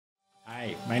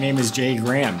My name is Jay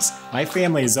Grams. My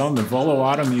family has owned the Volo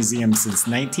Auto Museum since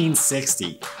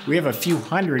 1960. We have a few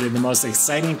hundred of the most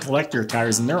exciting collector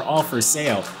cars, and they're all for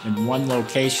sale in one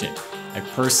location. I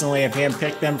personally have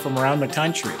handpicked them from around the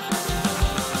country.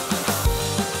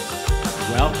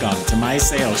 Welcome to my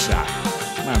sales shop.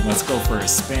 Come on, let's go for a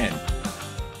spin.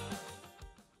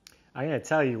 I'm going to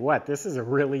tell you what, this is a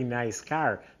really nice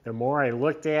car. The more I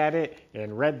looked at it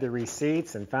and read the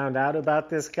receipts and found out about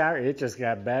this car, it just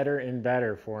got better and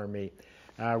better for me.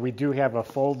 We do have a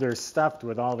folder stuffed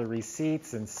with all the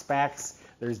receipts and specs.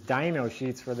 There's dyno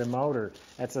sheets for the motor.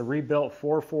 That's a rebuilt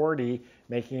 440,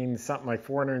 making something like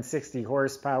 460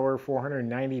 horsepower,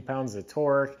 490 pounds of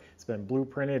torque. It's been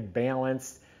blueprinted,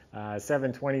 balanced.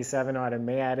 727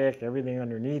 automatic, everything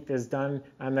underneath is done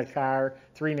on the car,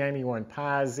 391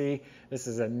 posi. This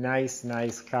is a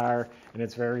nice car, and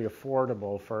it's very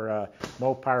affordable for a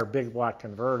Mopar big block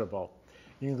convertible.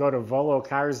 You can go to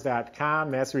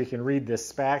volocars.com. That's where you can read the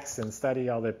specs and study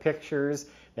all the pictures.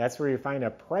 That's where you find a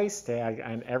price tag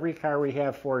on every car we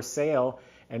have for sale,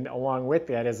 and along with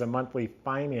that is a monthly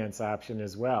finance option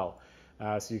as well.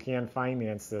 So you can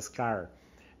finance this car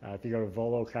if you go to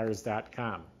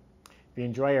volocars.com. If you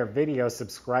enjoy our video,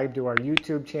 subscribe to our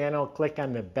YouTube channel, click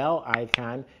on the bell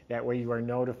icon, that way you are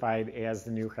notified as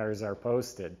the new cars are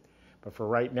posted. But for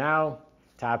right now,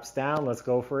 tops down, let's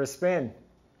go for a spin.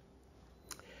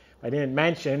 I didn't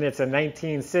mention, it's a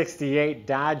 1968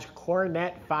 Dodge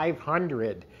Coronet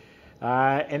 500.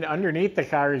 And underneath the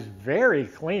car is very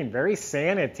clean, very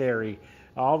sanitary.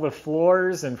 All the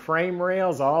floors and frame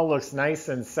rails all looks nice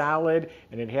and solid,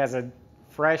 and it has a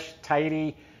fresh,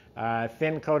 tidy,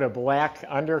 thin coat of black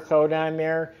undercoat on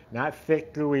there. Not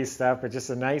thick, gooey stuff, but just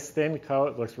a nice thin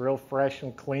coat. Looks real fresh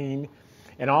and clean.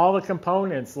 And all the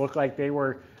components look like they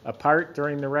were apart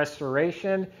during the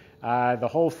restoration. The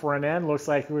whole front end looks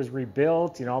like it was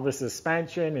rebuilt. You know, all the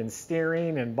suspension and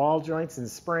steering and ball joints and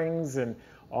springs and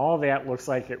all that looks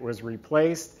like it was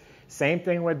replaced. Same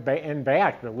thing with in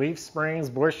back. The leaf springs,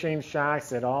 bushing,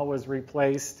 shocks, it all was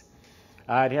replaced.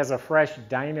 It has a fresh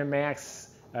Dynamax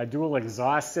dual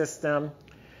exhaust system,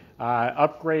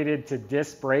 upgraded to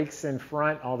disc brakes in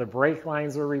front. All the brake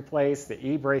lines were replaced. The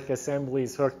e-brake assembly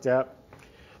is hooked up.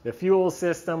 The fuel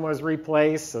system was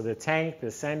replaced, so the tank,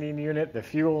 the sending unit, the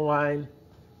fuel line.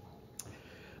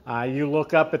 You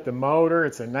look up at the motor.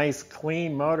 It's a nice,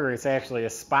 clean motor. It's actually a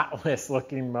spotless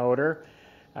looking motor.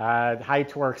 High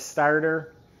torque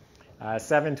starter.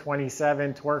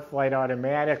 727 torque flight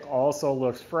automatic, also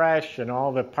looks fresh, and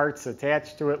all the parts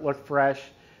attached to it look fresh.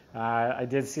 I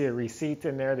did see a receipt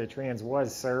in there. The trans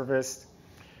was serviced.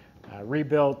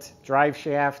 Rebuilt drive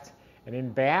shaft, and in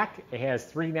back it has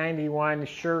 391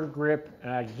 sure grip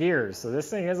gears. So this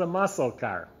thing is a muscle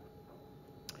car.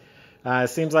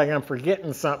 Seems like I'm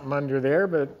forgetting something under there,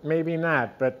 but maybe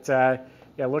not. But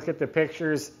yeah, look at the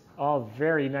pictures, all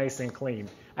very nice and clean.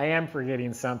 I am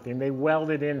forgetting something. They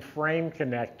welded in frame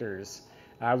connectors.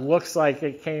 Looks like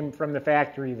it came from the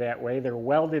factory that way. They're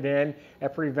welded in.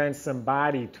 That prevents some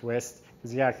body twist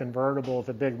because you got a convertible with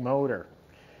a big motor.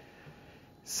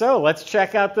 So let's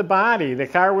check out the body. The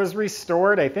car was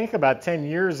restored, I think, about 10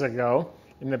 years ago,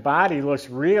 and the body looks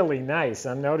really nice.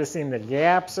 I'm noticing the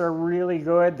gaps are really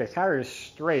good. The car is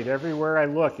straight everywhere I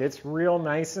look. It's real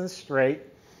nice and straight.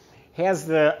 Has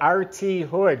the RT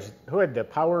hood, the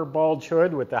power bulge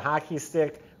hood with the hockey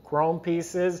stick chrome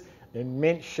pieces in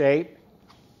mint shape.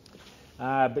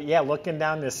 But yeah, looking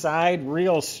down the side,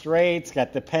 real straight. It's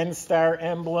got the Penn-Star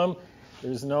emblem.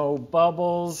 There's no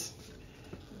bubbles.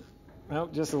 Oh,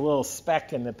 just a little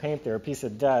speck in the paint there, a piece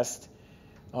of dust.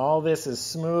 All this is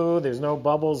smooth. There's no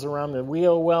bubbles around the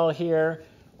wheel well here.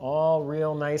 All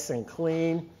real nice and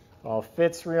clean. All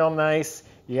fits real nice.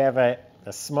 You have a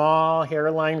small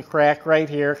hairline crack right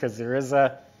here because there is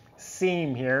a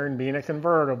seam here, and being a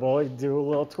convertible, you do a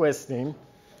little twisting.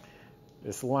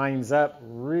 This lines up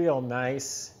real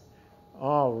nice,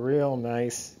 all real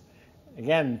nice.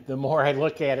 Again, the more I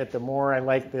look at it, the more I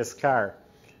like this car.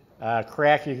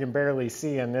 Crack you can barely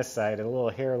see on this side, a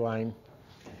little hairline.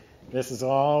 This is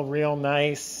all real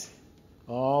nice,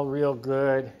 all real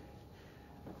good.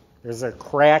 There's a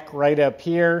crack right up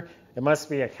here. It must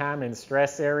be a common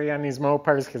stress area on these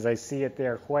Mopars because I see it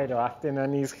there quite often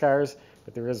on these cars,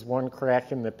 but there is one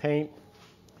crack in the paint.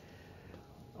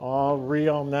 All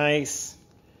real nice.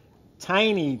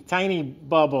 Tiny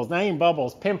bubbles, not even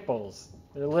bubbles, pimples.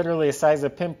 They're literally the size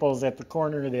of pimples at the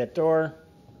corner of that door.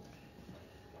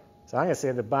 So I'm going to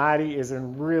say the body is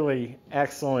in really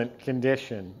excellent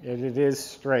condition. It is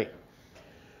straight.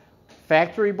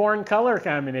 Factory-born color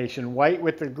combination, white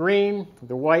with the green.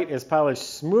 The white is polished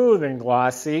smooth and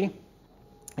glossy.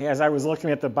 As I was looking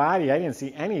at the body, I didn't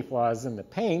see any flaws in the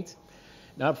paint.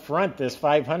 And up front, this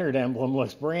 500 emblem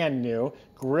looks brand new.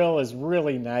 Grille is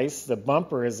really nice. The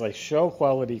bumper is like show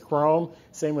quality chrome.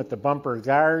 Same with the bumper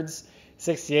guards.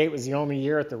 68 was the only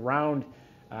year at the round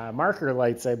marker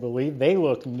lights, I believe. They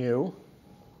look new.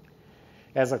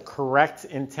 Has a correct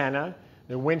antenna.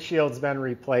 The windshield's been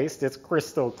replaced. It's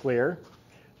crystal clear.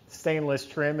 Stainless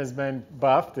trim has been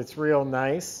buffed. It's real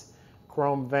nice.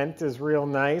 Chrome vent is real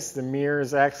nice. The mirror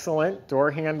is excellent.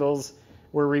 Door handles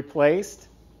were replaced.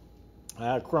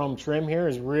 Chrome trim here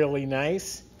is really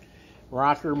nice.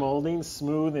 Rocker moldings,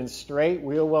 smooth and straight.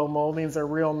 Wheel well moldings are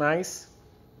real nice.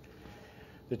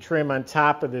 The trim on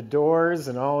top of the doors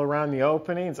and all around the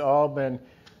openings all been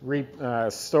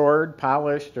restored,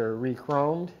 polished, or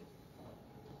re-chromed.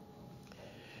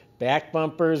 Back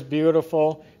bumpers,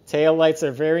 beautiful. Tail lights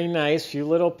are very nice. Few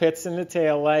little pits in the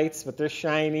tail lights, but they're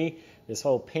shiny. This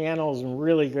whole panel is in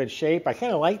really good shape. I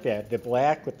kind of like that, the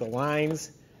black with the lines.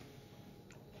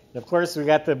 And of course, we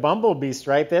got the bumblebee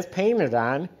stripe. That's painted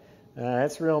on.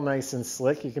 That's real nice and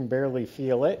slick. You can barely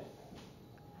feel it.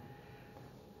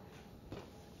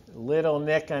 Little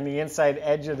nick on the inside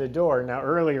edge of the door. Now,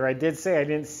 earlier I did say I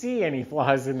didn't see any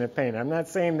flaws in the paint. I'm not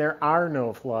saying there are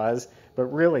no flaws, but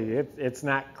really it's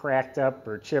not cracked up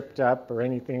or chipped up or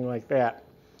anything like that.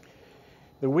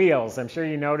 The wheels, I'm sure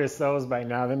you noticed those by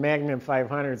now. The Magnum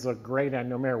 500s look great on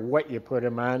no matter what you put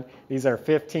them on. These are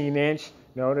 15-inch.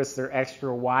 Notice they're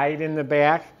extra wide in the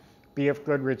back. BF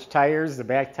Goodrich tires. The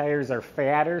back tires are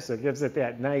fatter, so it gives it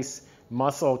that nice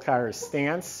muscle car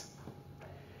stance.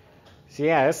 So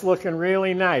yeah, it's looking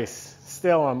really nice.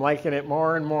 Still, I'm liking it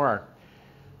more and more.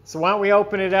 So why don't we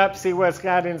open it up, see what's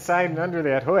got inside and under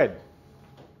that hood.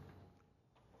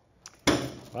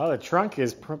 Well, the trunk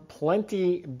is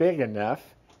plenty big enough.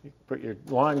 You can put your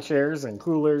lawn chairs and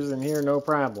coolers in here, no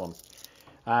problem.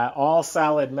 All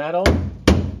solid metal.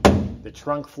 The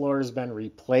trunk floor has been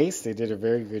replaced. They did a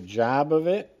very good job of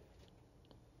it.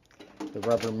 The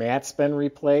rubber mat's been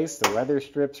replaced. The weather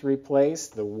strip's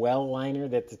replaced. The well liner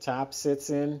that the top sits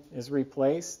in is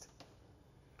replaced.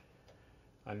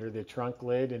 Under the trunk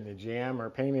lid and the jamb are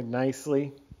painted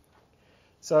nicely.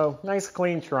 So, nice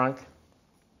clean trunk.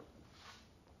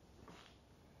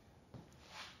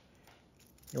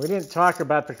 We didn't talk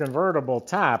about the convertible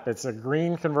top. It's a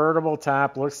green convertible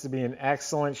top. Looks to be in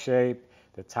excellent shape.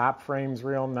 The top frame's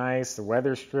real nice. The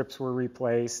weather strips were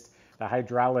replaced. The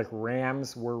hydraulic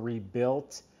rams were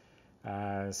rebuilt.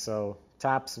 So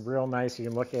top's real nice. You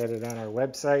can look at it on our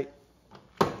website.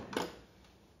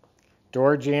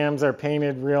 Door jambs are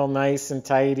painted real nice and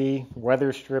tidy.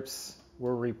 Weather strips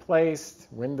were replaced.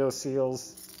 Window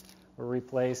seals were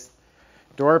replaced.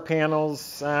 Door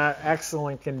panels,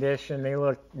 excellent condition. They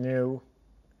look new.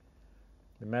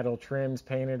 The metal trim's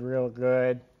painted real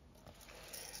good.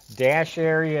 Dash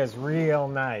area is real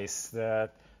nice. The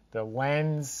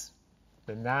lens,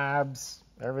 the knobs,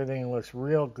 everything looks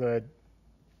real good.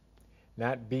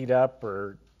 Not beat up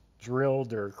or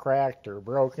drilled or cracked or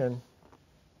broken.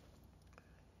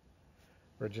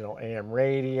 Original AM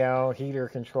radio. Heater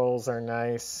controls are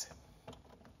nice.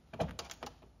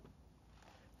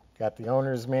 Got the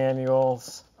owner's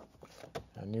manuals.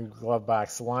 A new glove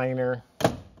box liner.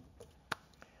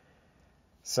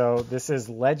 So this is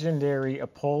Legendary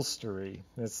Upholstery.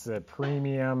 It's the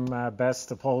premium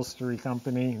best upholstery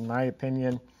company, in my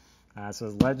opinion. So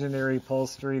it's Legendary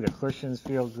Upholstery. The cushions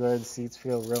feel good. Seats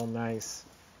feel real nice.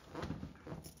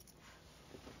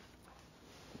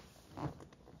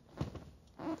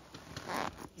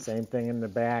 Same thing in the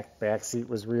back. Back seat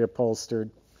was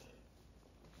reupholstered.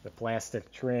 The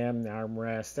plastic trim, the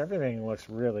armrest, everything looks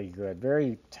really good.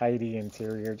 Very tidy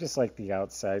interior, just like the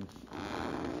outside.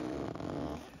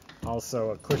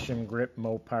 Also a cushion grip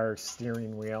Mopar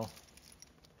steering wheel.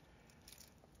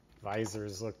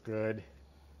 Visors look good.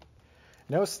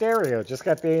 No stereo, just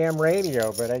got the AM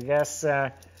radio, but I guess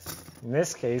in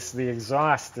this case the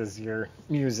exhaust is your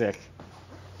music.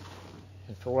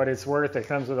 And for what it's worth, it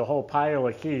comes with a whole pile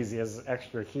of keys. He has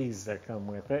extra keys that come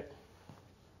with it.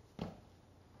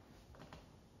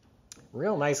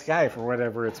 Real nice guy for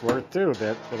whatever it's worth too,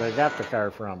 that I got the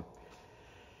car from.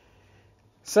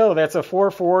 So that's a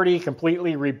 440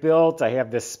 completely rebuilt. I have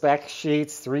the spec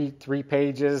sheets, three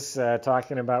pages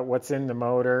talking about what's in the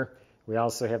motor. We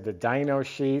also have the dyno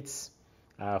sheets,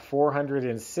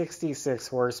 466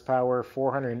 horsepower,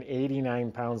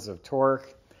 489 pounds of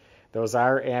torque. Those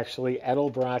are actually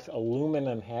Edelbrock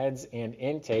aluminum heads and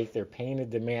intake. They're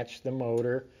painted to match the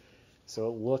motor, so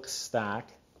it looks stock.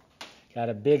 Got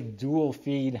a big dual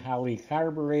feed Holley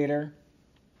carburetor.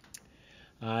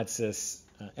 It's this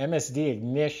MSD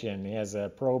ignition. It has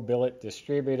a pro billet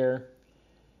distributor.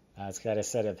 It's got a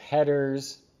set of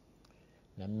headers,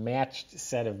 a matched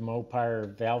set of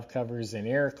Mopar valve covers and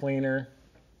air cleaner.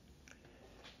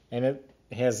 And it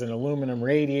has an aluminum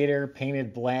radiator,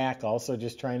 painted black, also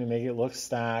just trying to make it look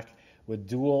stock, with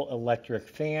dual electric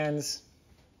fans.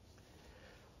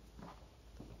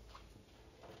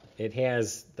 It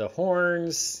has the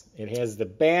horns, it has the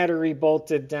battery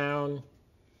bolted down,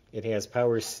 it has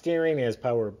power steering, it has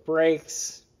power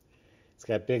brakes. It's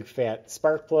got big fat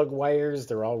spark plug wires.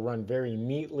 They're all run very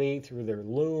neatly through their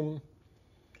loom.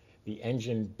 The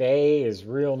engine bay is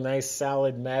real nice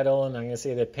solid metal, and I'm going to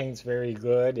say the paint's very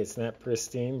good. It's not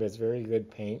pristine, but it's very good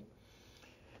paint.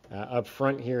 Up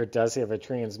front here it does have a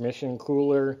transmission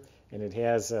cooler, and it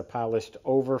has a polished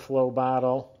overflow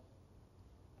bottle.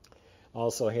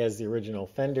 Also has the original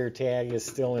fender tag is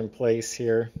still in place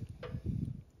here.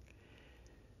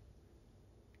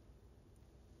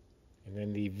 And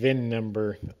then the VIN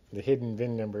number, the hidden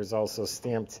VIN number, is also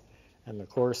stamped on the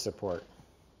core support.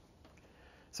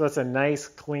 So it's a nice,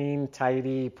 clean,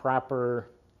 tidy, proper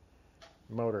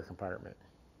motor compartment.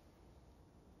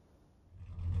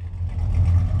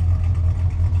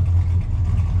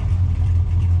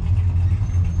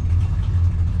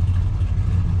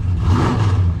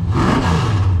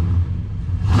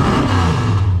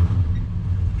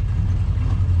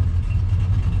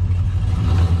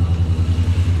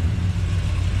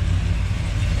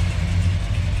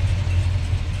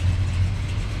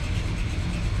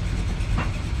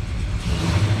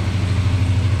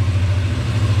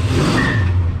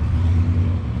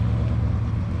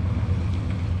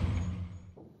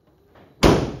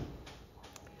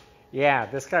 Yeah,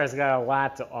 this car's got a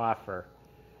lot to offer.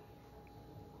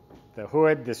 The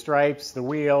hood, the stripes, the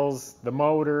wheels, the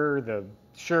motor, the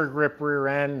sure grip rear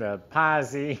end, the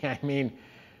posi. I mean,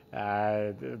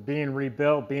 being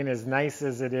rebuilt, being as nice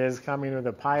as it is, coming with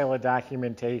a pile of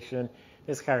documentation.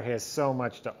 This car has so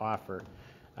much to offer.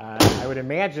 I would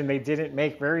imagine they didn't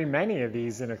make very many of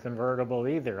these in a convertible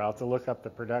either. I'll have to look up the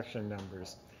production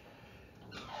numbers.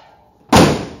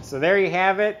 So there you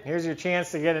have it. Here's your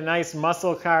chance to get a nice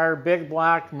muscle car, big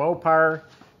block, Mopar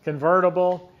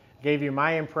convertible. Gave you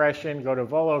my impression. Go to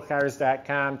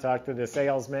volocars.com, talk to the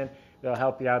salesman. They'll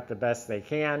help you out the best they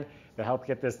can. They'll help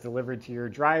get this delivered to your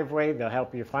driveway. They'll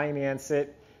help you finance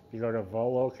it. You go to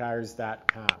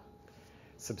volocars.com.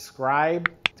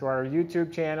 Subscribe to our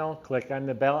YouTube channel. Click on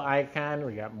the bell icon.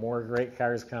 We got more great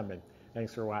cars coming.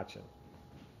 Thanks for watching.